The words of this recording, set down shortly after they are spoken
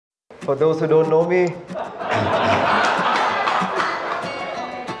for those who don't know me.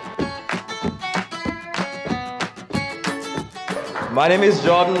 My name is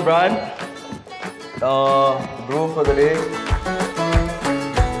Jordan Brand. Brew for the day.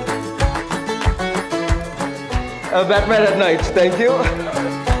 Batman at night, thank you.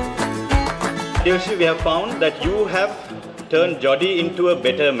 Dilshi, we have found that you have turned Jody into a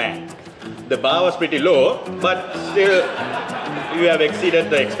better man. The bar was pretty low, but still you have exceeded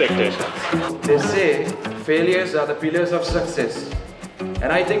the expectations. They say failures are the pillars of success.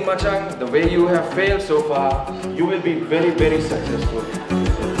 And I think, Machang, the way you have failed so far, you will be very, very successful.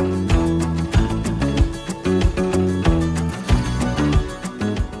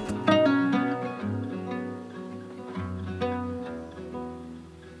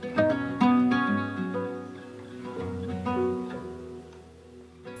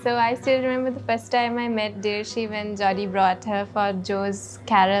 So I still remember the first time I met Dilshi when Jody brought her for Joe's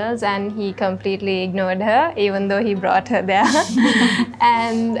carols and he completely ignored her even though he brought her there.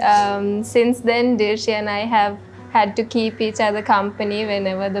 And since then Dilshi and I have had to keep each other company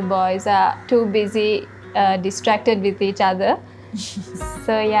whenever the boys are too busy, distracted with each other.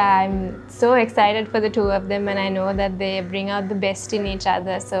 So yeah, I'm so excited for the two of them and I know that they bring out the best in each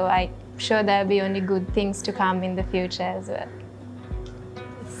other. So I'm sure there'll be only good things to come in the future as well.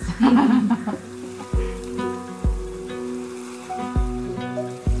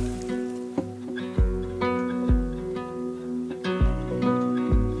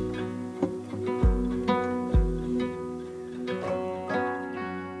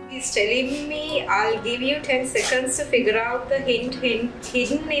 He's telling me I'll give you 10 seconds to figure out the hint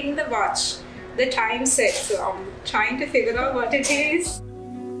hidden in the watch, the time set. So I'm trying to figure out what it is.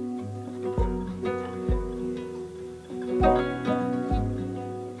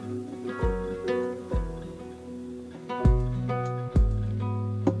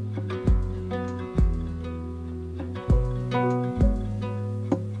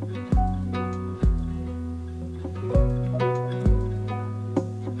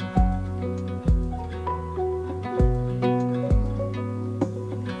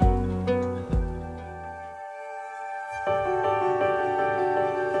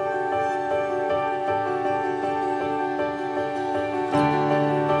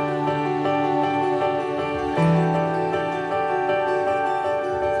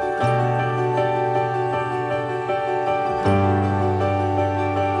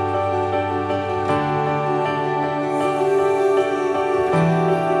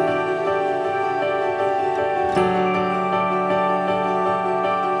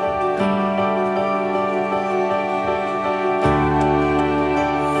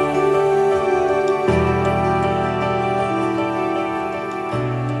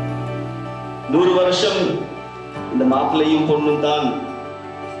 இந்த மாப்பிள்ளையும் பொண்ணும் தான்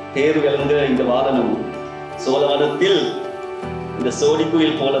தேர் விளங்க இந்த வாதனம் சோழவனத்தில் இந்த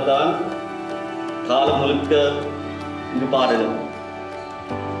சோடிக்குயில் போலத்தான் காலம் முழுக்க இது பாடணும்.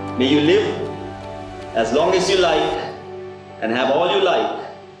 May you live as long as you like and have all you like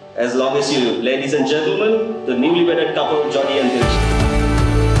as long as you live. Ladies and gentlemen, the newly wedded couple Jody and Dilshi.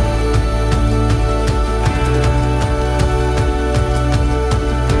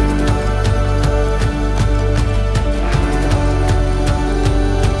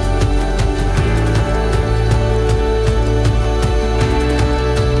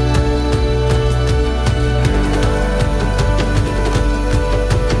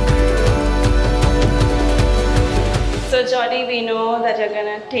 So Jody, we know that you're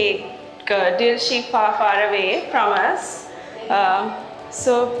going to take Dilshi far, far away from us.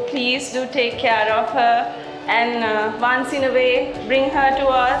 So please do take care of her and once in a way bring her to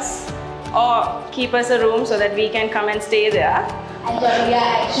us or keep us a room so that we can come and stay there. And Jody, we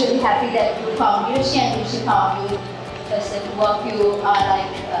are actually happy that you found Dilshi and Dilshi found you. Person to work you are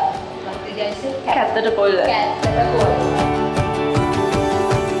like, what did I say? Cat the pole. Cat the pole.